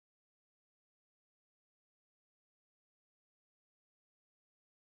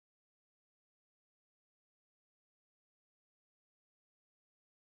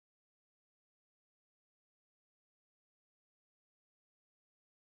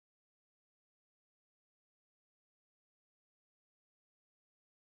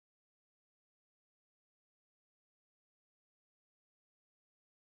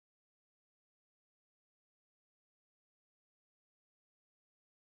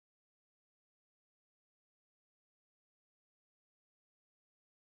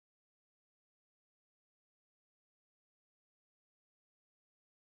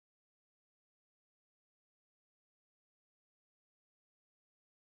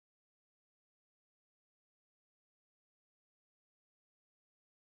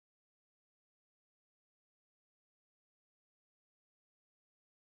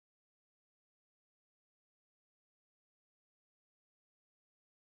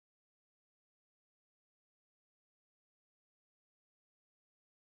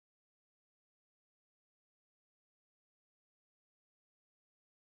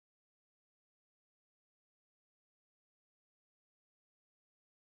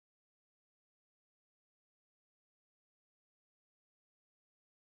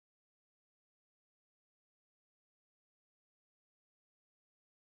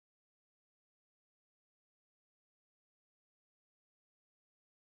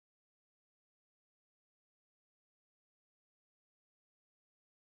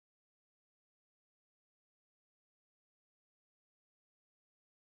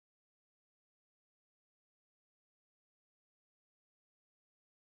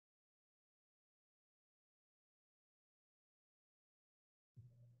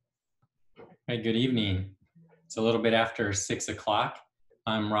Hey, good evening. It's a little bit after 6 o'clock.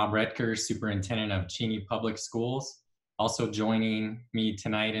 I'm Rob Redker, Superintendent of Cheney Public Schools. Also joining me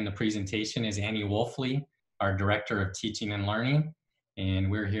tonight in the presentation is Annie Wolfley, our Director of Teaching and Learning. And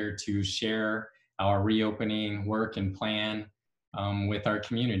we're here to share our reopening work and plan with our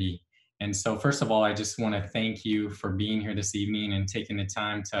community. And so first of all, I just want to thank you for being here this evening and taking the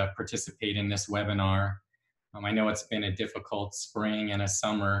time to participate in this webinar. I know it's been a difficult spring and a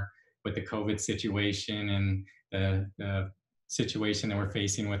summer with the COVID situation and the situation that we're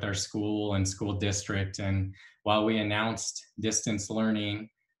facing with our school and school district. And while we announced distance learning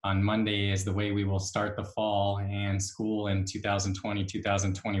on Monday as the way we will start the fall and school in 2020,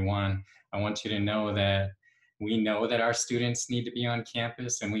 2021, I want you to know that we know that our students need to be on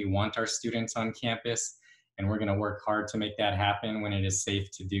campus and we want our students on campus. And we're going to work hard to make that happen when it is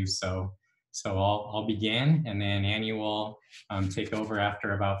safe to do so. So I'll begin, and then Annie will take over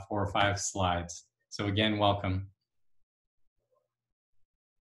after about 4 or 5 slides. So again, welcome.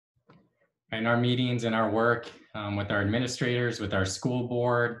 In our meetings and our work with our administrators, with our school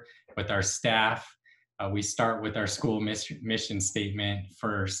board, with our staff, we start with our school mission statement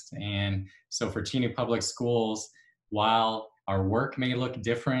first. And so for Cheney Public Schools, while our work may look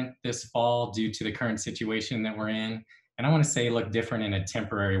different this fall due to the current situation that we're in, and I want to say look different in a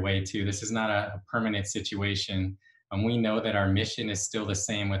temporary way too. This is not a permanent situation. We know that our mission is still the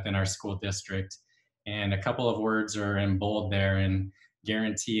same within our school district. And a couple of words are in bold there, and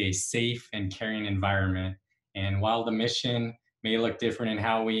guarantee a safe and caring environment. And while the mission may look different in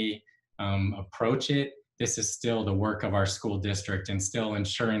how we approach it, this is still the work of our school district and still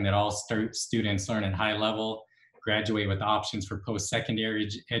ensuring that all students learn at high level, graduate with options for post-secondary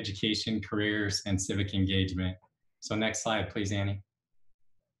education, careers, and civic engagement. So next slide, please, Annie.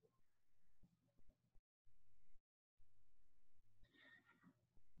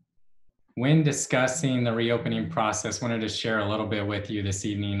 When discussing the reopening process, wanted to share a little bit with you this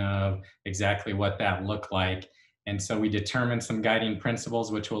evening of exactly what that looked like. And so we determined some guiding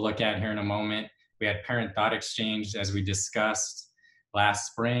principles, which we'll look at here in a moment. We had parent thought exchange, as we discussed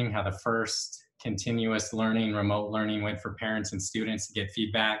last spring, how the first continuous learning, remote learning went for parents and students to get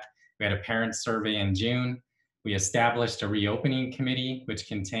feedback. We had a parent survey in June. We established a reopening committee, which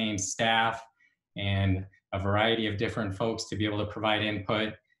contains staff and a variety of different folks to be able to provide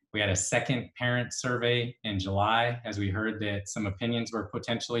input. We had a second parent survey in July, as we heard that some opinions were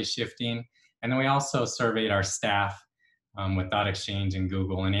potentially shifting. And then we also surveyed our staff with Thought Exchange and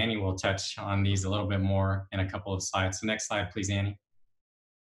Google. And Annie will touch on these a little bit more in a couple of slides. So next slide, please, Annie.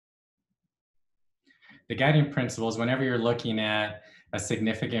 The guiding principles, whenever you're looking at a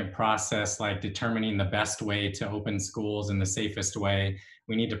significant process like determining the best way to open schools in the safest way,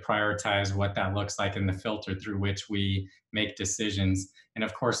 we need to prioritize what that looks like in the filter through which we make decisions. And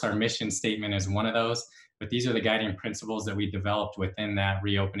of course, our mission statement is one of those, but these are the guiding principles that we developed within that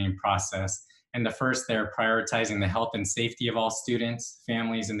reopening process. And the first, they're prioritizing the health and safety of all students,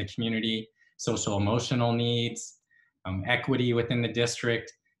 families in the community, social emotional needs, equity within the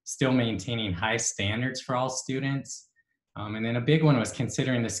district, still maintaining high standards for all students. And then a big one was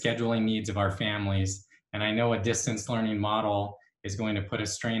considering the scheduling needs of our families. And I know a distance learning model is going to put a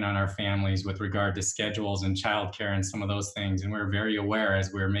strain on our families with regard to schedules and childcare and some of those things. And we're very aware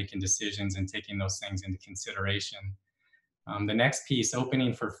as we're making decisions and taking those things into consideration. The next piece,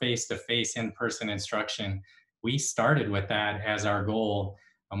 opening for face-to-face in-person instruction. We started with that as our goal,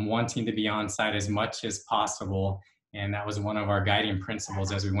 wanting to be on site as much as possible. And that was one of our guiding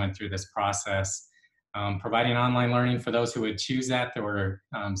principles as we went through this process. Providing online learning for those who would choose that. There were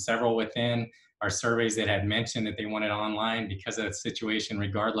several within our surveys that had mentioned that they wanted online because of the situation,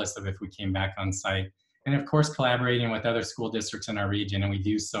 regardless of if we came back on site. And of course, collaborating with other school districts in our region, and we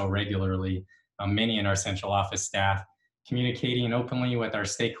do so regularly, many in our central office staff, communicating openly with our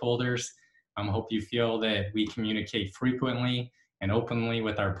stakeholders. I hope you feel that we communicate frequently and openly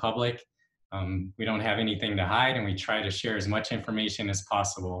with our public. We don't have anything to hide, and we try to share as much information as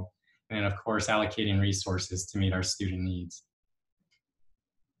possible. And of course, allocating resources to meet our student needs.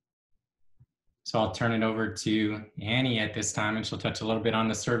 So I'll turn it over to Annie at this time, and she'll touch a little bit on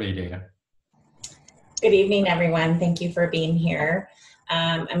the survey data. Good evening, everyone. Thank you for being here.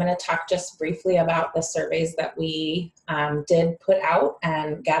 I'm going to talk just briefly about the surveys that we did put out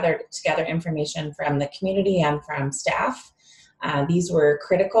and gathered together information from the community and from staff. These were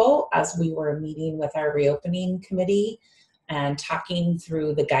critical as we were meeting with our reopening committee and talking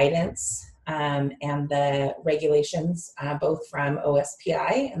through the guidance and the regulations, both from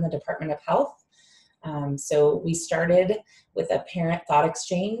OSPI and the Department of Health. So we started with a parent thought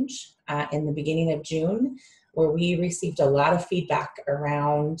exchange in the beginning of June, where we received a lot of feedback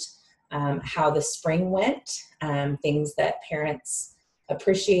around how the spring went, things that parents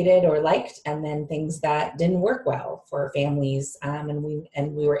appreciated or liked, and then things that didn't work well for families. And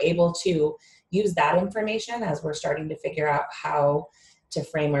we were able to use that information as we're starting to figure out how to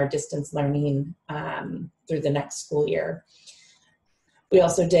frame our distance learning through the next school year. We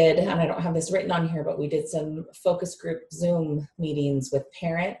also did, and I don't have this written on here, but we did some focus group Zoom meetings with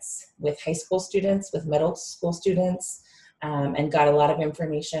parents, with high school students, with middle school students, and got a lot of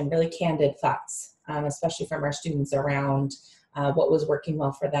information, really candid thoughts, especially from our students around what was working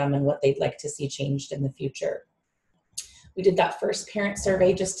well for them and what they'd like to see changed in the future. We did that first parent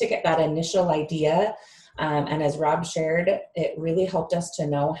survey just to get that initial idea. And as Rob shared, it really helped us to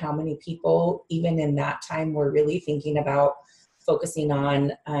know how many people, even in that time, were really thinking about focusing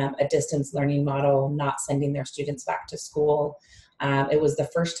on a distance learning model, not sending their students back to school. It was the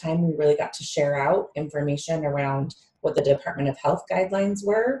first time we really got to share out information around what the Department of Health guidelines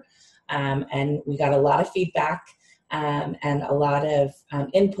were. And we got a lot of feedback and a lot of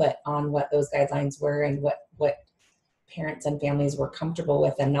input on what those guidelines were and what parents and families were comfortable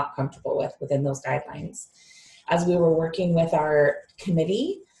with and not comfortable with within those guidelines. As we were working with our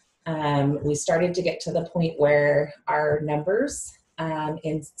committee, we started to get to the point where our numbers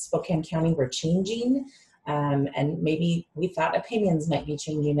in Spokane County were changing, and maybe we thought opinions might be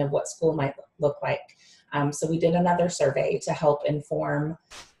changing of what school might look like. So we did another survey to help inform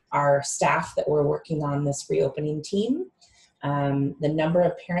our staff that were working on this reopening team. The number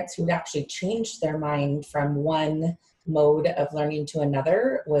of parents who actually changed their mind from one mode of learning to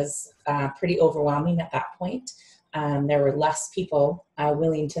another was pretty overwhelming at that point. There were less people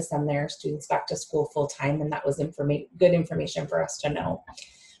willing to send their students back to school full time, and that was good information for us to know.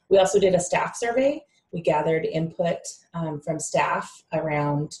 We also did a staff survey. We gathered input from staff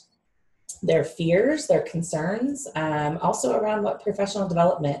around their fears, their concerns, also around what professional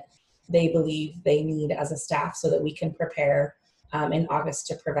development they believe they need as a staff so that we can prepare in August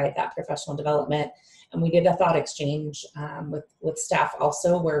to provide that professional development. And we did a thought exchange with staff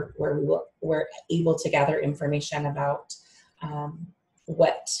also where we were able to gather information about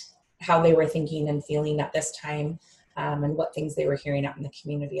how they were thinking and feeling at this time and what things they were hearing out in the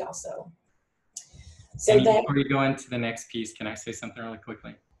community also. So before we go into the next piece, can I say something really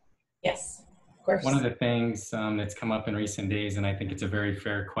quickly? Yes, of course. One of the things that's come up in recent days, and I think it's a very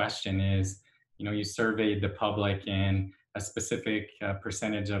fair question, is, you surveyed the public and a specific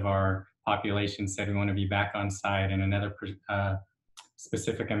percentage of our population said we want to be back on site, and another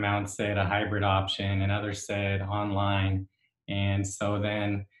specific amount said a hybrid option, and others said online. And so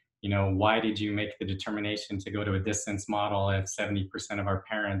then, why did you make the determination to go to a distance model if 70% of our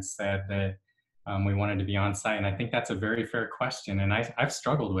parents said that we wanted to be on site? And I think that's a very fair question. And I've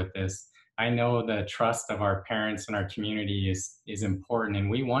struggled with this. I know the trust of our parents and our community is important, and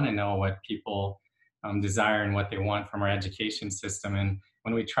we want to know what people desire and what they want from our education system. And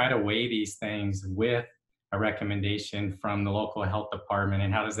when we try to weigh these things with a recommendation from the local health department,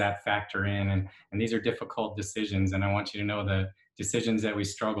 and how does that factor in? And these are difficult decisions, and I want you to know the decisions that we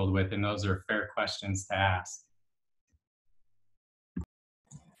struggled with, and those are fair questions to ask.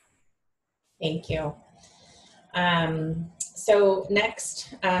 Thank you. So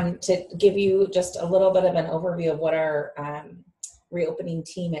next, to give you just a little bit of an overview of what our reopening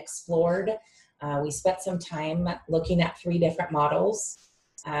team explored, we spent some time looking at 3 different models.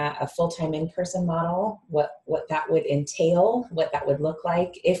 A full-time in-person model, what that would entail, what that would look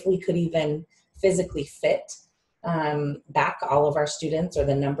like, if we could even physically fit back all of our students or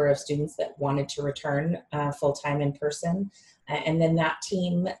the number of students that wanted to return full-time in person. And then that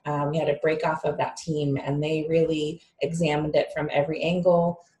team, we had a break off of that team, and they really examined it from every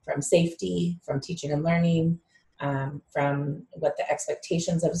angle, from safety, from teaching and learning, from what the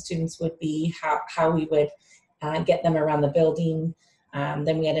expectations of students would be, how we would get them around the building.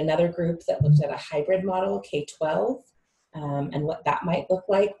 Then we had another group that looked at a hybrid model, K-12, and what that might look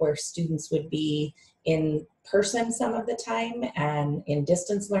like, where students would be in person some of the time and in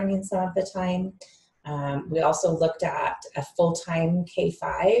distance learning some of the time. We also looked at a full-time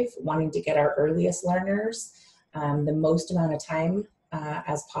K-5, wanting to get our earliest learners the most amount of time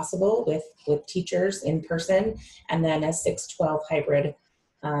as possible with teachers in person, and then a 6-12 hybrid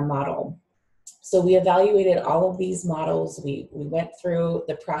model. So we evaluated all of these models. We went through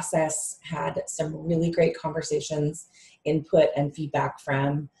the process, had some really great conversations, input and feedback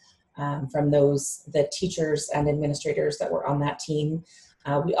from the teachers and administrators that were on that team.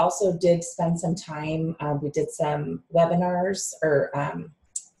 We also did spend some time, we did some webinars or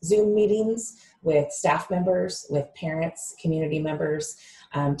Zoom meetings with staff members, with parents, community members,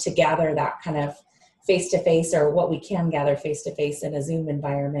 to gather that kind of face-to-face, or what we can gather face-to-face in a Zoom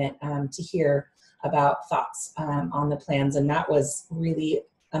environment, to hear about thoughts on the plans. And that was really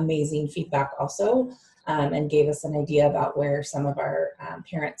amazing feedback also, and gave us an idea about where some of our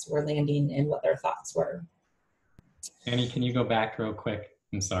parents were landing and what their thoughts were. Annie, can you go back real quick?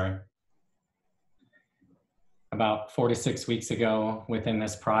 I'm sorry. About 4 to 6 weeks ago within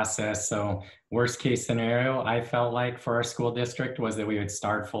this process. So worst case scenario, I felt like for our school district was that we would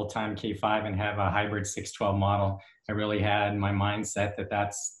start full-time K-5 and have a hybrid 6-12 model. I really had my mindset that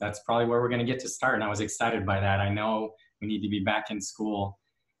that's probably where we're going to get to start. And I was excited by that. I know we need to be back in school.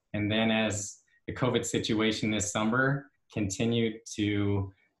 And then as the COVID situation this summer continued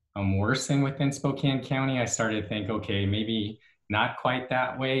to worsen within Spokane County, I started to think, okay, maybe not quite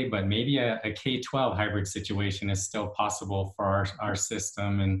that way, but maybe a K-12 hybrid situation is still possible for our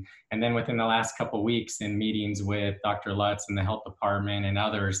system. And then within the last couple of weeks in meetings with Dr. Lutz and the health department and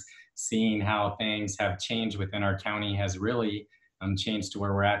others, seeing how things have changed within our county has really changed to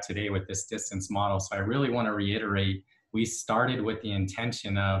where we're at today with this distance model. So I really want to reiterate, we started with the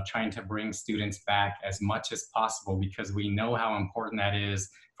intention of trying to bring students back as much as possible because we know how important that is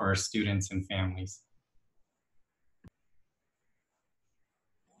for our students and families.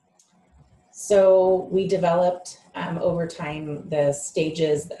 So we developed over time the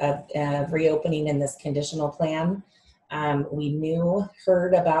stages of reopening in this conditional plan. We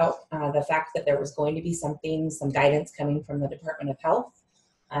heard about the fact that there was going to be some guidance coming from the Department of Health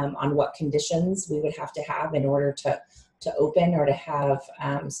on what conditions we would have to have in order to open or to have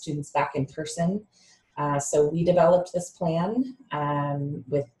students back in person. So we developed this plan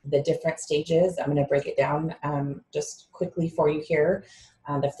with the different stages. I'm going to break it down just quickly for you here.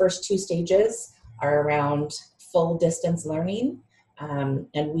 The first 2 stages are around full distance learning.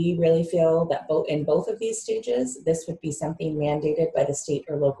 And we really feel that in both of these stages, this would be something mandated by the state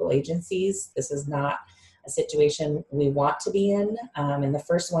or local agencies. This is not a situation we want to be in. And the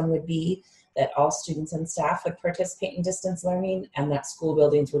first one would be that all students and staff would participate in distance learning and that school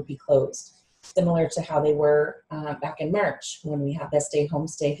buildings would be closed, similar to how they were back in March when we had the stay home,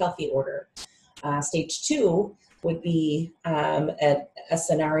 stay healthy order. Stage 2 would be a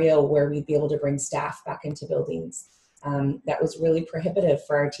scenario where we'd be able to bring staff back into buildings. That was really prohibitive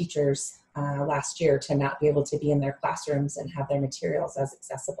for our teachers last year to not be able to be in their classrooms and have their materials as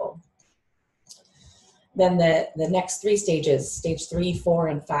accessible. Then the next 3 stages, stage 3, 4,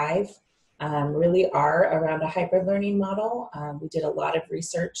 and 5, really are around a hybrid learning model. We did a lot of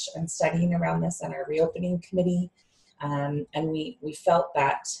research and studying around this on our reopening committee, and we felt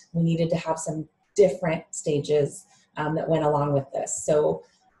that we needed to have some different stages that went along with this. So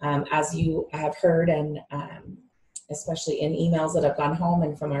as you have heard, and especially in emails that have gone home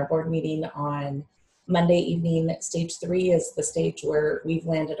and from our board meeting on Monday evening, stage 3 is the stage where we've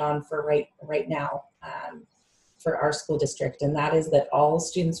landed on for right now for our school district. And that is that all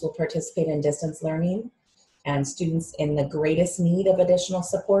students will participate in distance learning, and students in the greatest need of additional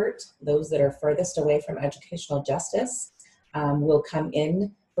support, those that are furthest away from educational justice, will come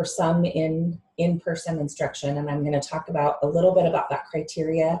in for some in-person instruction. And I'm going to talk about a little bit about that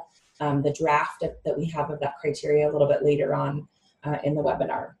criteria, the draft that we have of that criteria a little bit later on in the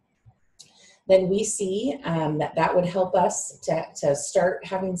webinar. Then we see that would help us to start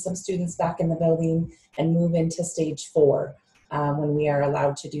having some students back in the building and move into stage 4 when we are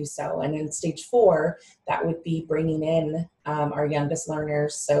allowed to do so. And in stage 4, that would be bringing in our youngest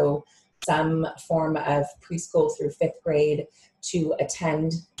learners, so some form of preschool through 5th grade, to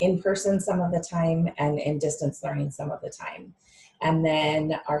attend in person some of the time and in distance learning some of the time. And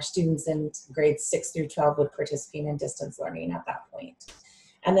then our students in grades 6 through 12 would participate in distance learning at that point.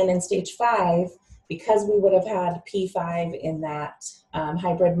 And then in stage 5, because we would have had P5 in that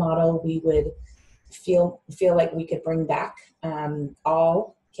hybrid model, we would feel like we could bring back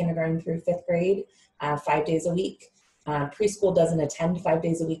all kindergarten through 5th grade 5 days a week. Preschool doesn't attend 5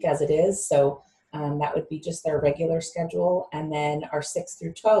 days a week as it is, so that would be just their regular schedule. And then our 6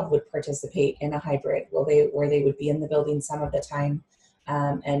 through 12 would participate in a hybrid where they would be in the building some of the time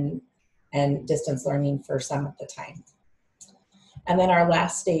and distance learning for some of the time. And then our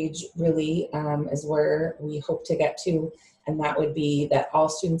last stage really is where we hope to get to, and that would be that all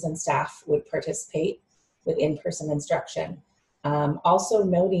students and staff would participate with in-person instruction. Also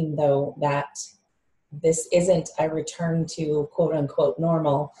noting though that this isn't a return to quote unquote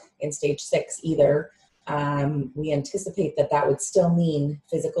normal in stage 6 either. We anticipate that would still mean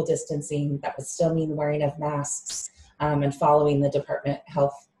physical distancing, that would still mean wearing of masks and following the Department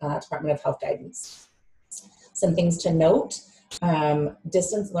of Health guidance. Some things to note.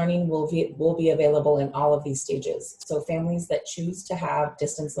 Distance learning will be available in all of these stages. So families that choose to have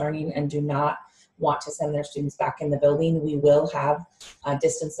distance learning and do not want to send their students back in the building, we will have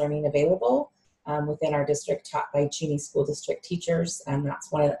distance learning available within our district, taught by Cheney School District teachers. And that's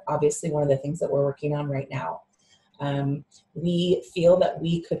obviously one of the things that we're working on right now. We feel that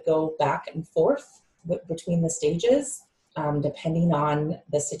we could go back and forth between the stages, depending on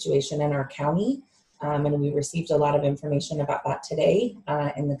the situation in our county. And we received a lot of information about that today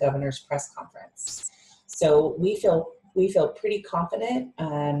in the governor's press conference. So we feel pretty confident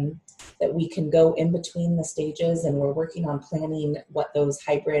that we can go in between the stages, and we're working on planning what those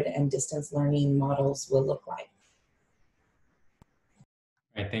hybrid and distance learning models will look like.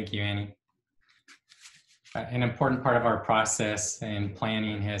 All right, thank you, Annie. An important part of our process and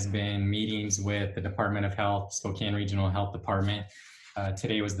planning has been meetings with the Department of Health, Spokane Regional Health Department.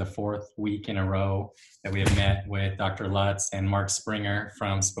 Today was the 4th week in a row that we have met with Dr. Lutz and Mark Springer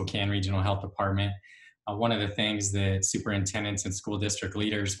from Spokane Regional Health Department. One of the things that superintendents and school district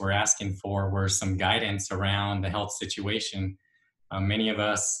leaders were asking for were some guidance around the health situation. Many of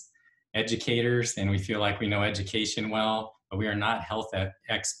us educators, and we feel like we know education well, but we are not health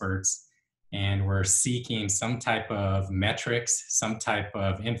experts. And we're seeking some type of metrics, some type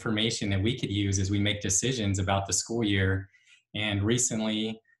of information that we could use as we make decisions about the school year. And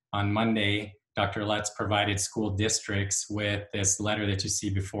recently, on Monday, Dr. Lutz provided school districts with this letter that you see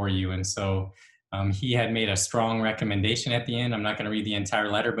before you. And so he had made a strong recommendation at the end. I'm not going to read the entire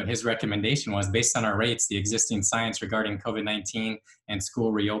letter, but his recommendation was, based on our rates, the existing science regarding COVID-19 and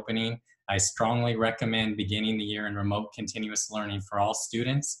school reopening, I strongly recommend beginning the year in remote continuous learning for all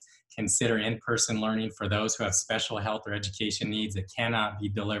students. Consider in-person learning for those who have special health or education needs that cannot be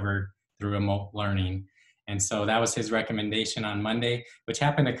delivered through remote learning. And so that was his recommendation on Monday, which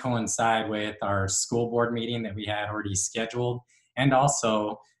happened to coincide with our school board meeting that we had already scheduled, and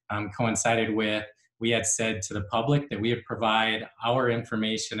also coincided with, we had said to the public that we would provide our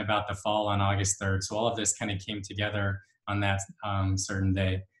information about the fall on August 3rd. So all of this kind of came together on that certain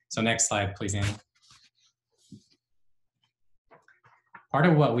day. So next slide, please, Annie. Part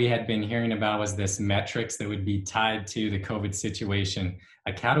of what we had been hearing about was this metrics that would be tied to the COVID situation.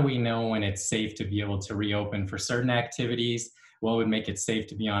 Like, how do we know when it's safe to be able to reopen for certain activities? What would make it safe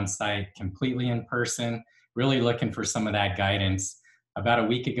to be on site completely in person? Really looking for some of that guidance. About a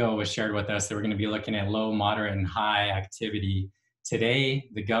week ago, it was shared with us that we're going to be looking at low, moderate, and high activity. Today,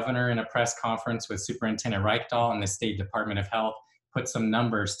 the governor, in a press conference with Superintendent Reichdahl and the State Department of Health, put some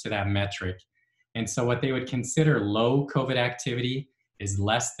numbers to that metric. And so what they would consider low COVID activity is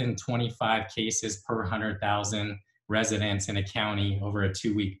less than 25 cases per 100,000 residents in a county over a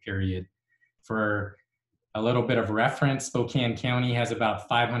 2-week period. For a little bit of reference, Spokane County has about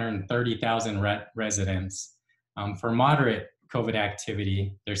 530,000 residents. For moderate COVID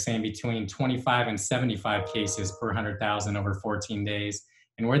activity, they're saying between 25 and 75 cases per 100,000 over 14 days.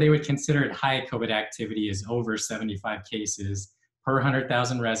 And where they would consider it high COVID activity is over 75 cases per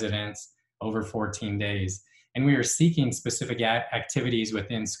 100,000 residents over 14 days. And we are seeking specific activities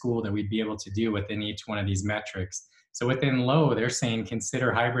within school that we'd be able to do within each one of these metrics. So within low, they're saying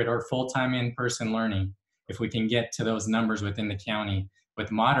consider hybrid or full-time in-person learning if we can get to those numbers within the county.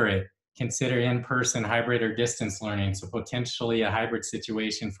 With moderate, consider in-person, hybrid, or distance learning, so potentially a hybrid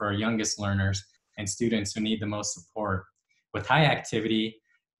situation for our youngest learners and students who need the most support. With high activity,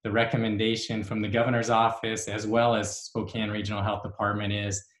 the recommendation from the governor's office as well as Spokane Regional Health Department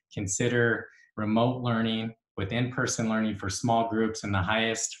is consider remote learning with in-person learning for small groups and the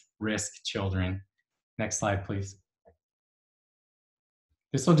highest risk children. Next slide, please.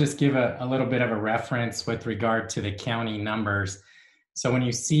 This will just give a little bit of a reference with regard to the county numbers. So when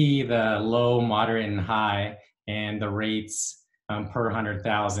you see the low, moderate, and high, and the rates per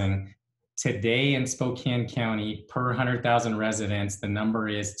 100,000, today in Spokane County, per 100,000 residents, the number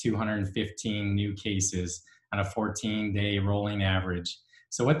is 215 new cases on a 14-day rolling average.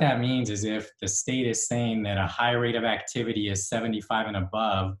 So what that means is if the state is saying that a high rate of activity is 75 and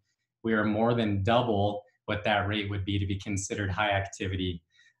above, we are more than double what that rate would be to be considered high activity.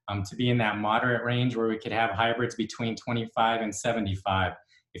 To be in that moderate range where we could have hybrids between 25 and 75.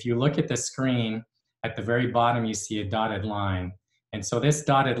 If you look at the screen, at the very bottom, you see a dotted line. And so this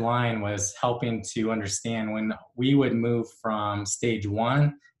dotted line was helping to understand when we would move from stage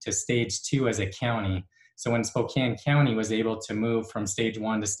 1 to stage 2 as a county. So when Spokane County was able to move from stage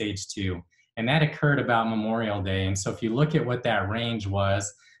 1 to stage 2, and that occurred about Memorial Day. And so if you look at what that range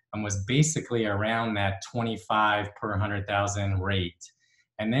was basically around that 25 per 100,000 rate.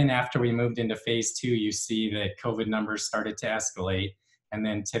 And then after we moved into phase 2, you see that COVID numbers started to escalate. And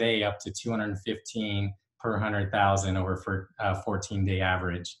then today up to 215 per 100,000 over for 14-day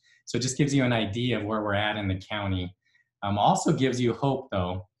average. So it just gives you an idea of where we're at in the county. Also gives you hope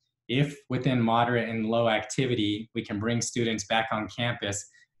though, if within moderate and low activity, we can bring students back on campus.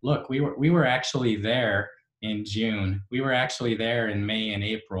 Look, we were actually there in June. We were actually there in May and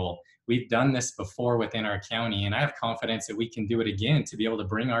April. We've done this before within our county, and I have confidence that we can do it again to be able to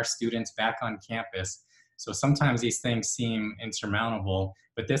bring our students back on campus. So sometimes these things seem insurmountable,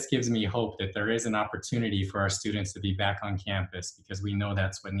 but this gives me hope that there is an opportunity for our students to be back on campus, because we know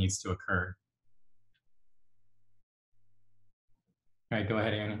that's what needs to occur. All right, go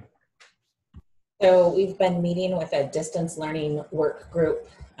ahead, Annie. So we've been meeting with a distance learning work group.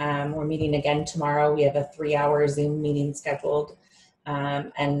 We're meeting again tomorrow. We have a 3-hour Zoom meeting scheduled.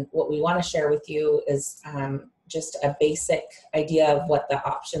 And what we want to share with you is just a basic idea of what the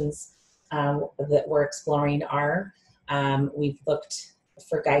options that we're exploring are. We've looked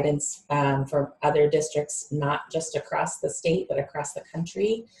for guidance from other districts, not just across the state, but across the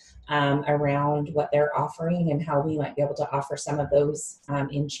country, around what they're offering and how we might be able to offer some of those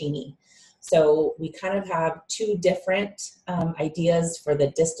in Cheney. So we kind of have two different ideas for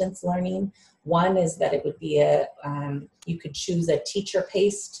the distance learning. One is that it would be you could choose a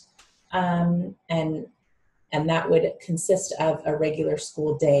teacher-paced, and that would consist of a regular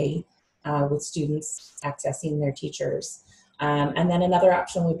school day with students accessing their teachers. And then another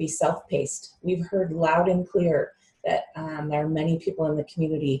option would be self-paced. We've heard loud and clear that there are many people in the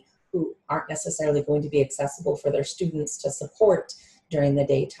community who aren't necessarily going to be accessible for their students to support during the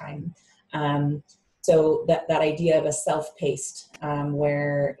daytime. So that idea of a self-paced,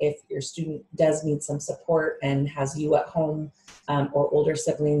 where if your student does need some support and has you at home or older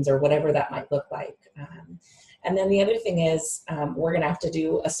siblings or whatever that might look like. And then the other thing is we're going to have to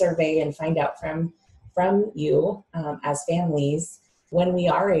do a survey and find out from you as families, when we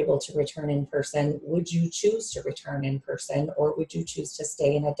are able to return in person, would you choose to return in person, or would you choose to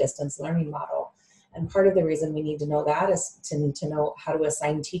stay in a distance learning model? And part of the reason we need to know that is to know how to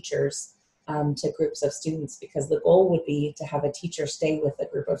assign teachers to groups of students, because the goal would be to have a teacher stay with a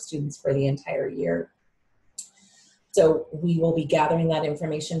group of students for the entire year. So we will be gathering that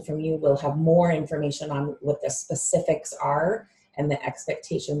information from you. We'll have more information on what the specifics are and the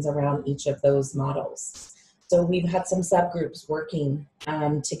expectations around each of those models. So we've had some subgroups working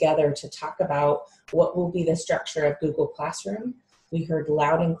together to talk about what will be the structure of Google Classroom. We heard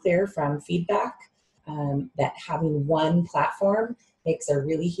loud and clear from feedback that having one platform makes a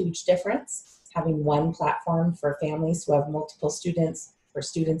really huge difference. Having one platform for families who have multiple students, for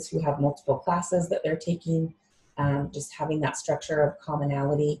students who have multiple classes that they're taking, just having that structure of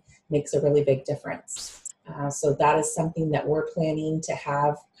commonality makes a really big difference. So that is something that we're planning to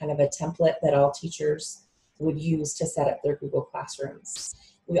have, kind of a template that all teachers would use to set up their Google Classrooms.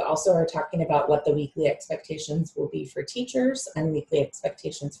 We also are talking about what the weekly expectations will be for teachers and weekly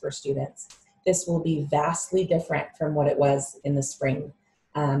expectations for students. This will be vastly different from what it was in the spring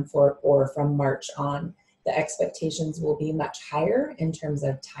or from March on. The expectations will be much higher in terms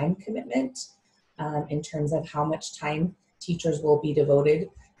of time commitment, in terms of how much time teachers will be devoted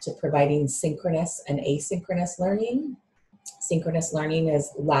to providing synchronous and asynchronous learning. Synchronous learning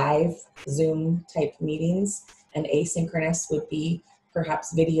is live Zoom type meetings, and asynchronous would be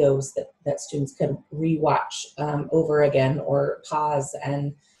perhaps videos that students could rewatch over again or pause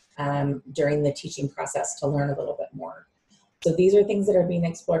and during the teaching process to learn a little bit more. So these are things that are being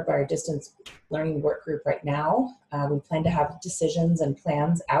explored by our distance learning work group right now. We plan to have decisions and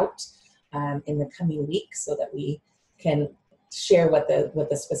plans out in the coming weeks so that we can share what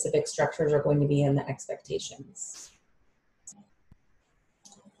the specific structures are going to be and the expectations.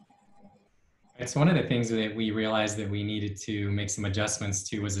 It's one of the things that we realized that we needed to make some adjustments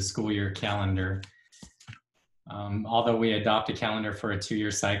to was the school year calendar. Although we adopt a calendar for a 2-year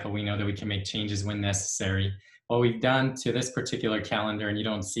cycle, we know that we can make changes when necessary. What we've done to this particular calendar, and you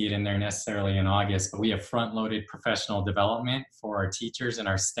don't see it in there necessarily in August, but we have front-loaded professional development for our teachers and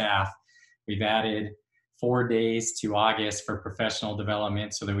our staff. We've added 4 days to August for professional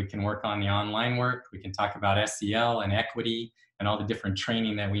development so that we can work on the online work. We can talk about SEL and equity and all the different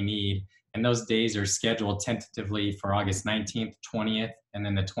training that we need. And those days are scheduled tentatively for August 19th, 20th, and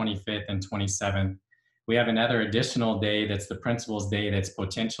then the 25th and 27th. We have another additional day that's the Principal's Day that's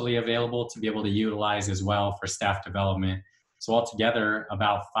potentially available to be able to utilize as well for staff development. So altogether,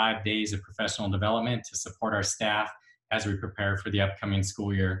 about 5 days of professional development to support our staff as we prepare for the upcoming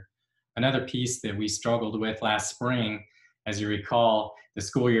school year. Another piece that we struggled with last spring, as you recall, the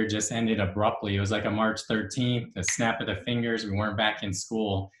school year just ended abruptly. It was like a March 13th, a snap of the fingers, we weren't back in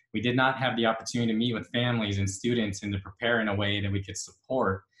school. We did not have the opportunity to meet with families and students and to prepare in a way that we could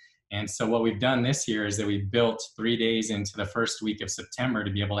support. And so what we've done this year is that we've built 3 days into the first week of September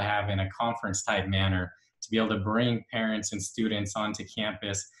to be able to have in a conference type manner to be able to bring parents and students onto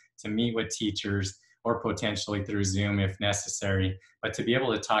campus to meet with teachers, or potentially through Zoom if necessary, but to be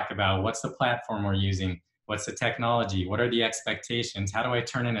able to talk about what's the platform we're using, what's the technology, what are the expectations, how do I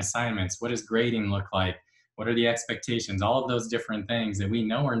turn in assignments, what does grading look like, what are the expectations, all of those different things that we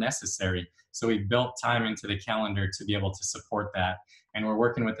know are necessary. So we built time into the calendar to be able to support that. And we're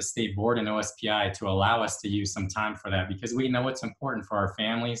working with the state board and OSPI to allow us to use some time for that, because we know it's important for our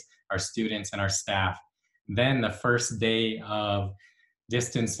families, our students, and our staff. Then the first day of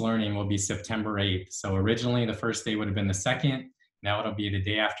distance learning will be September 8th. So originally the first day would have been the 2nd. Now it'll be the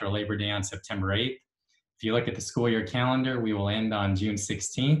day after Labor Day on September 8th. If you look at the school year calendar, we will end on June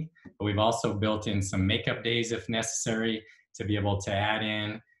 16th, but we've also built in some makeup days if necessary to be able to add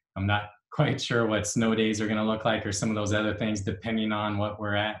in. I'm not quite sure what snow days are going to look like, or some of those other things, depending on what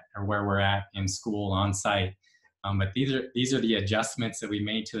we're at or where we're at in school on site. But these are the adjustments that we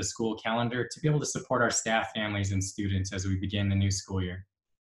made to the school calendar to be able to support our staff, families, and students as we begin the new school year.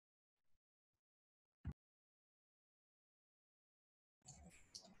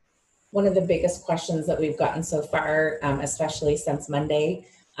 One of the biggest questions that we've gotten so far, especially since Monday,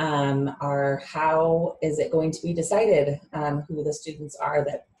 are how is it going to be decided who the students are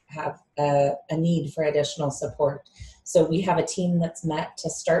that have a need for additional support. So we have a team that's met to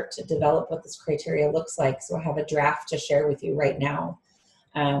start to develop what this criteria looks like. So I have a draft to share with you right now.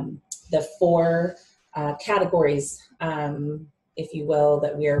 The 4 categories, if you will,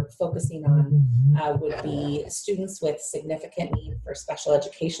 that we're focusing on would be students with significant need for special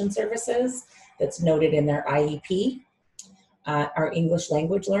education services that's noted in their IEP, our English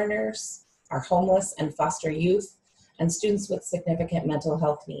language learners, our homeless and foster youth, and students with significant mental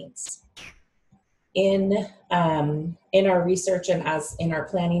health needs. In our research and as in our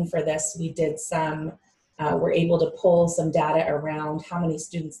planning for this, we did we're able to pull some data around how many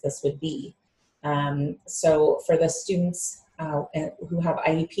students this would be. So for the students who have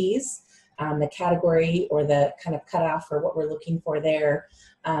IEPs, the category or the kind of cutoff for what we're looking for there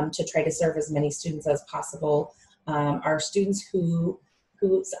to try to serve as many students as possible are students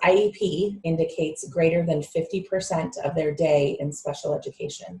whose IEP indicates greater than 50% of their day in special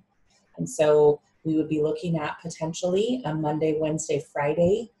education. And so we would be looking at potentially a Monday, Wednesday,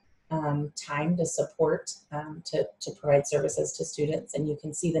 Friday time to support, to provide services to students. And you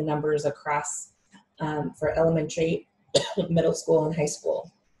can see the numbers across for elementary, middle school, and high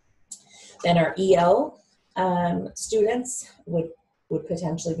school. Then our EL students would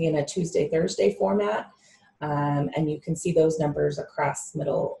potentially be in a Tuesday, Thursday format. And you can see those numbers across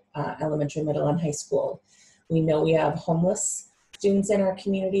elementary, middle, and high school. We know we have homeless students in our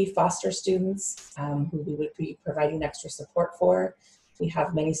community, foster students who we would be providing extra support for. We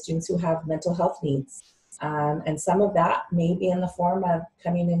have many students who have mental health needs. And some of that may be in the form of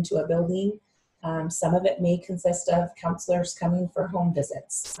coming into a building. Some of it may consist of counselors coming for home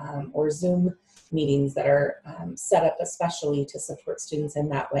visits or Zoom meetings that are set up especially to support students in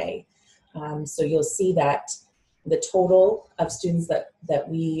that way. So you'll see that the total of students that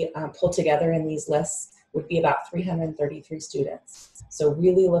we pull together in these lists would be about 333 students. So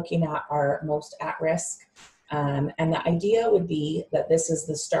really looking at our most at risk. And the idea would be that this is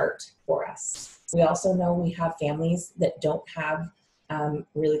the start for us. We also know we have families that don't have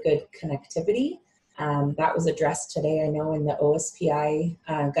really good connectivity. That was addressed today, I know, in the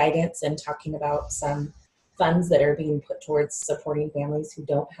OSPI guidance and talking about some funds that are being put towards supporting families who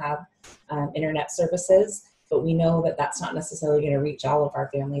don't have internet services. But we know that that's not necessarily going to reach all of our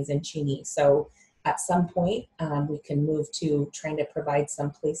families in Cheney. So at some point, we can move to trying to provide some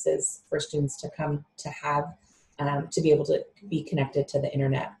places for students to come to have, to be able to be connected to the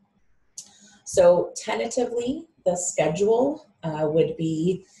internet. So tentatively, the schedule would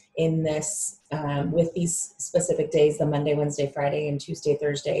be in this, with these specific days, the Monday, Wednesday, Friday, and Tuesday,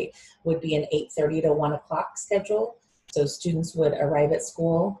 Thursday, would be an 8:30 to 1 o'clock schedule. So students would arrive at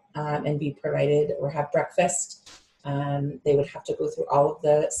school and be provided or have breakfast. They would have to go through all of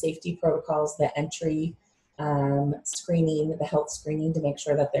the safety protocols, the entry screening, the health screening to make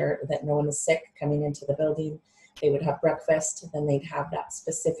sure that no one is sick coming into the building. They would have breakfast, then they'd have that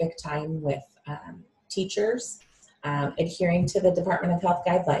specific time with teachers adhering to the Department of Health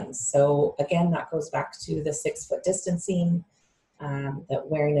guidelines. So again, that goes back to the 6-foot distancing, the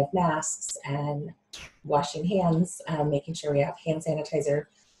wearing of masks and washing hands, making sure we have hand sanitizer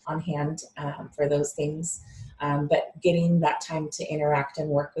on hand for those things, but getting that time to interact and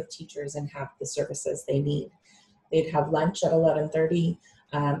work with teachers and have the services they need. They'd have lunch at 11:30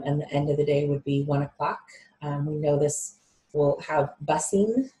 and the end of the day would be 1 o'clock. We know this will have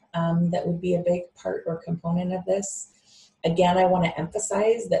busing that would be a big part or component of this. Again, I want to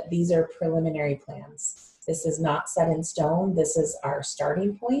emphasize that these are preliminary plans. This is not set in stone. This is our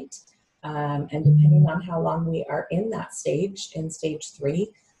starting point. And depending on how long we are in that stage, in stage 3,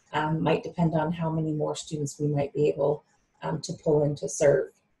 might depend on how many more students we might be able to pull in to serve.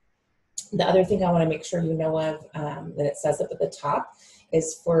 The other thing I want to make sure you know of, that it says up at the top,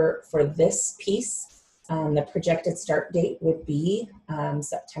 is for this piece, the projected start date would be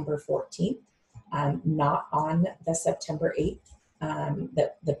September 14th, not on the September 8th,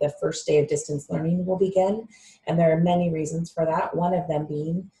 that the first day of distance learning will begin. And there are many reasons for that. One of them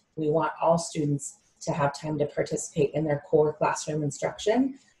being we want all students to have time to participate in their core classroom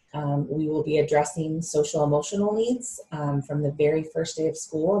instruction. We will be addressing social emotional needs from the very first day of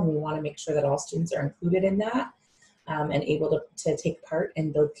school, and we want to make sure that all students are included in that and able to take part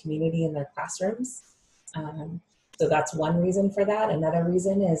and build community in their classrooms. So that's one reason for that. Another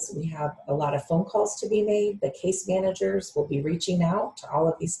reason is we have a lot of phone calls to be made. The case managers will be reaching out to all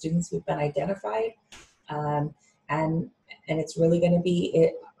of these students who've been identified. And it's really going to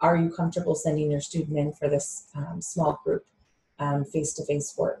be, are you comfortable sending your student in for this small group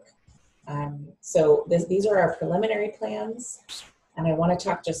face-to-face work? So these are our preliminary plans. And I want to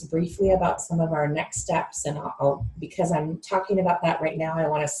talk just briefly about some of our next steps. And because I'm talking about that right now, I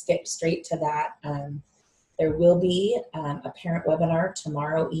want to skip straight to that. There will be a parent webinar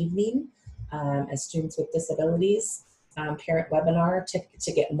tomorrow evening, as Students with Disabilities parent webinar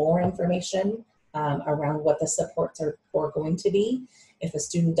to get more information around what the supports are going to be. If a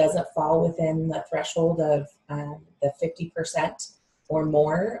student doesn't fall within the threshold of the 50% or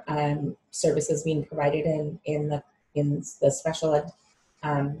more services being provided in the special ed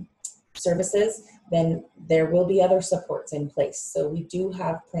services, then there will be other supports in place. So we do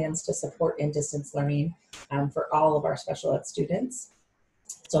have plans to support in distance learning for all of our special ed students.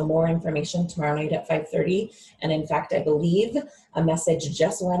 So more information tomorrow night at 5:30. And in fact, I believe a message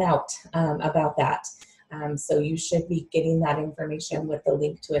just went out about that. So you should be getting that information with the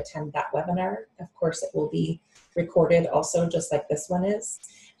link to attend that webinar. Of course, it will be recorded also, just like this one is.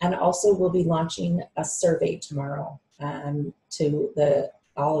 And also we'll be launching a survey tomorrow to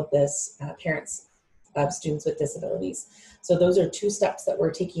all of this parents of students with disabilities. So those are two steps that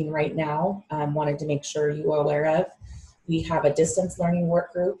we're taking right now. Wanted to make sure you are aware of. We have a distance learning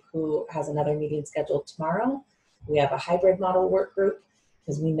work group who has another meeting scheduled tomorrow. We have a hybrid model work group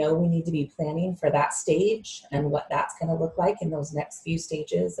because we know we need to be planning for that stage and what that's going to look like in those next few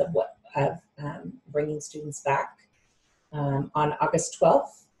stages of bringing students back. On August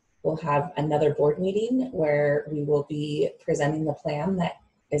 12th, we'll have another board meeting where we will be presenting the plan that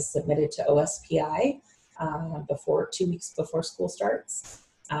is submitted to OSPI 2 weeks before school starts.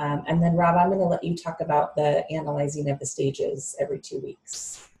 And then Rob, I'm going to let you talk about the analyzing of the stages every 2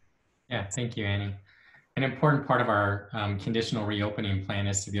 weeks. Yeah, thank you, Annie. An important part of our conditional reopening plan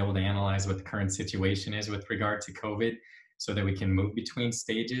is to be able to analyze what the current situation is with regard to COVID so that we can move between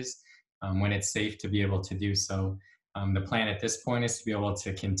stages when it's safe to be able to do so. The plan at this point is to be able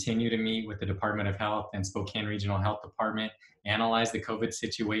to continue to meet with the Department of Health and Spokane Regional Health Department, analyze the COVID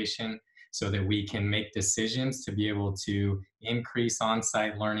situation so that we can make decisions to be able to increase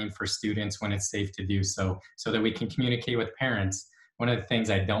on-site learning for students when it's safe to do so, so that we can communicate with parents. One of the things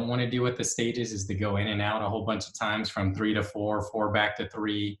I don't want to do with the stages is to go in and out a whole bunch of times from 3 to 4, 4 back to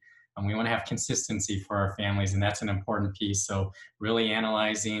 3. We want to have consistency for our families, and that's an important piece. So really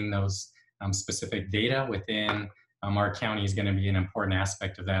analyzing those specific data within our county is going to be an important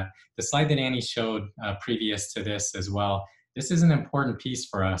aspect of that. The slide that Annie showed previous to this as well, this is an important piece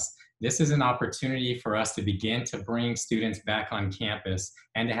for us. This is an opportunity for us to begin to bring students back on campus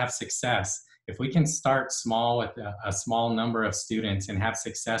and to have success. If we can start small with a small number of students and have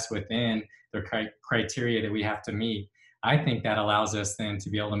success within the criteria that we have to meet, I think that allows us then to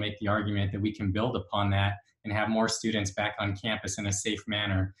be able to make the argument that we can build upon that and have more students back on campus in a safe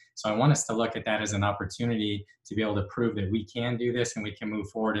manner. So I want us to look at that as an opportunity to be able to prove that we can do this and we can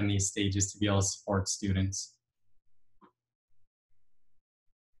move forward in these stages to be able to support students.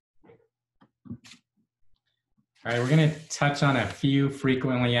 All right, we're going to touch on a few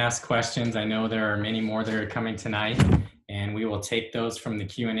frequently asked questions. I know there are many more that are coming tonight, and we will take those from the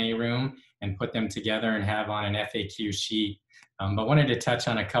Q&A room and put them together and have on an FAQ sheet. But wanted to touch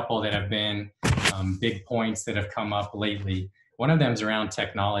on a couple that have been big points that have come up lately. One of them is around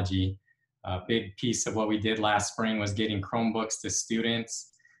technology. A big piece of what we did last spring was getting Chromebooks to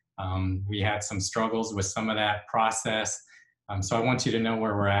students. We had some struggles with some of that process. So I want you to know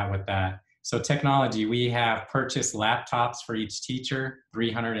where we're at with that. So technology, we have purchased laptops for each teacher,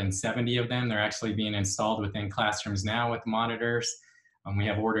 370 of them. They're actually being installed within classrooms now with monitors. We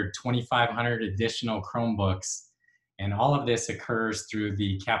have ordered 2,500 additional Chromebooks. And all of this occurs through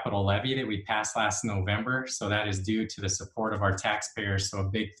the capital levy that we passed last November. So that is due to the support of our taxpayers. So a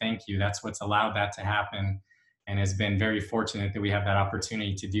big thank you. That's what's allowed that to happen, and has been very fortunate that we have that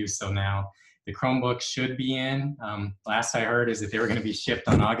opportunity to do so now. The Chromebooks should be in. Last I heard is that they were going to be shipped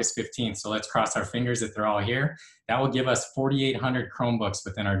on August 15th. So let's cross our fingers that they're all here. That will give us 4,800 Chromebooks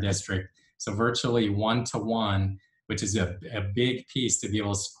within our district. So virtually one-to-one, which is a big piece to be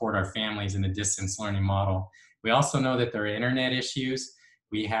able to support our families in the distance learning model. We also know that there are internet issues.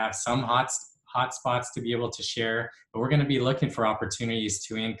 We have some hotspots to be able to share, but we're going to be looking for opportunities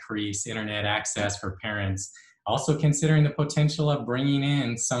to increase internet access for parents. Also considering the potential of bringing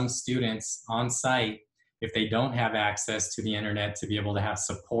in some students on site if they don't have access to the internet to be able to have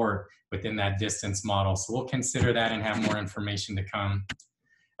support within that distance model. So we'll consider that and have more information to come.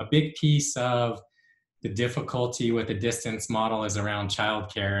 A big piece of the difficulty with the distance model is around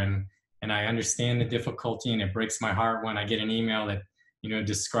childcare, and I understand the difficulty, and it breaks my heart when I get an email that,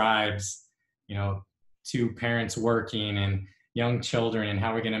 describes, two parents working and young children and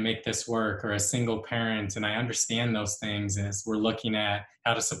how we're going to make this work, or a single parent. And I understand those things as we're looking at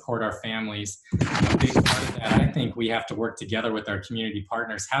how to support our families. A big part of that, I think we have to work together with our community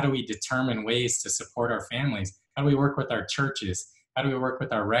partners. How do we determine ways to support our families? How do we work with our churches? How do we work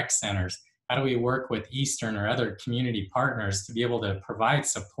with our rec centers? How do we work with Eastern or other community partners to be able to provide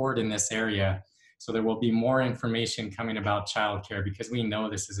support in this area? So there will be more information coming about childcare, because we know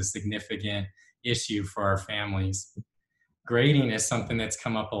this is a significant issue for our families. Grading is something that's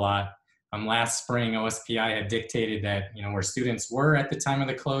come up a lot. Last spring, OSPI had dictated that, where students were at the time of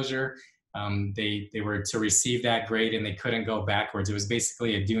the closure, they were to receive that grade and they couldn't go backwards. It was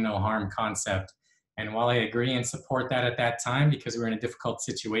basically a do no harm concept. And while I agree and support that at that time, because we were in a difficult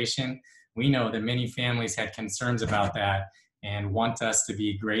situation, we know that many families had concerns about that and want us to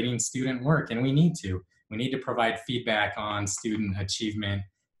be grading student work, and we need to. We need to provide feedback on student achievement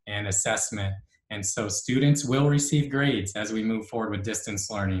and assessment. And so students will receive grades as we move forward with distance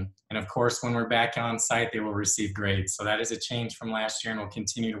learning. And of course, when we're back on site, they will receive grades. So that is a change from last year, and we'll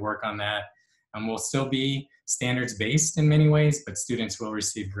continue to work on that. We'll still be standards-based in many ways, but students will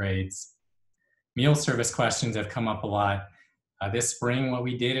receive grades. Meal service questions have come up a lot. This spring, what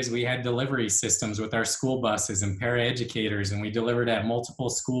we did is we had delivery systems with our school buses and paraeducators, and we delivered at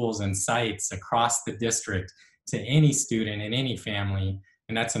multiple schools and sites across the district to any student and any family.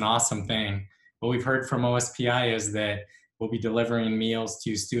 And that's an awesome thing. What we've heard from OSPI is that we'll be delivering meals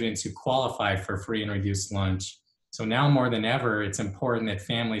to students who qualify for free and reduced lunch. So now more than ever, it's important that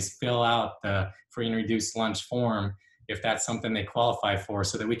families fill out the free and reduced lunch form if that's something they qualify for,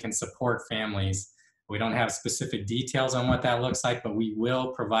 so that we can support families. We don't have specific details on what that looks like, but we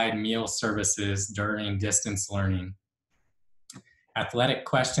will provide meal services during distance learning. Athletic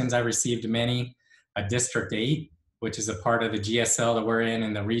questions, I received many. District 8, which is a part of the GSL that we're in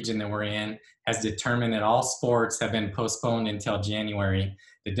and the region that we're in, has determined that all sports have been postponed until January.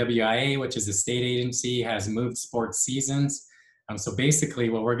 The WIA, which is a state agency, has moved sports seasons. So basically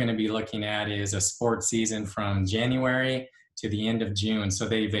what we're going to be looking at is a sports season from January to the end of June. So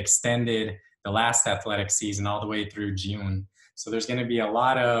they've extended the last athletic season all the way through June. So there's going to be a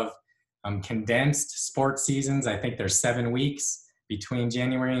lot of condensed sports seasons. I think there's 7 weeks between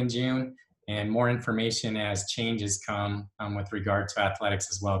January and June, and more information as changes come with regard to athletics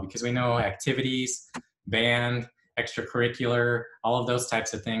as well, because we know activities, band, extracurricular, all of those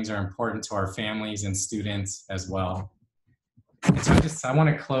types of things are important to our families and students as well. And so I want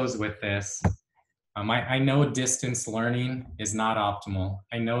to close with this. I know distance learning is not optimal.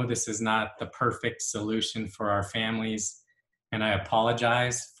 I know this is not the perfect solution for our families, and I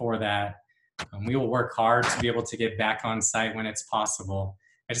apologize for that. We will work hard to be able to get back on site when it's possible.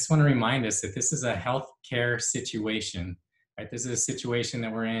 I just want to remind us that this is a healthcare situation, right? This is a situation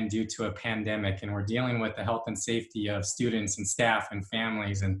that we're in due to a pandemic, and we're dealing with the health and safety of students and staff and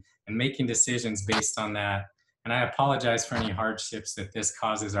families, and making decisions based on that. And I apologize for any hardships that this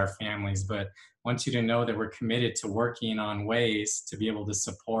causes our families, but I want you to know that we're committed to working on ways to be able to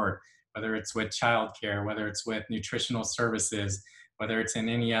support, whether it's with childcare, whether it's with nutritional services, whether it's in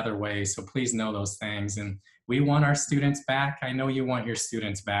any other way. So please know those things. And we want our students back. I know you want your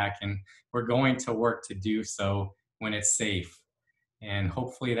students back, and we're going to work to do so when it's safe. And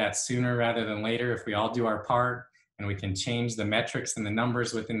hopefully that's sooner rather than later if we all do our part, and we can change the metrics and the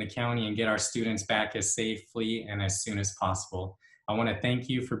numbers within the county and get our students back as safely and as soon as possible. I want to thank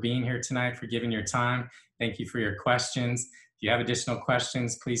you for being here tonight, for giving your time. Thank you for your questions. If you have additional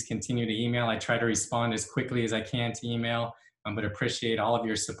questions, please continue to email. I try to respond as quickly as I can to email, but appreciate all of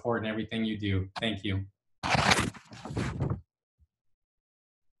your support and everything you do. Thank you.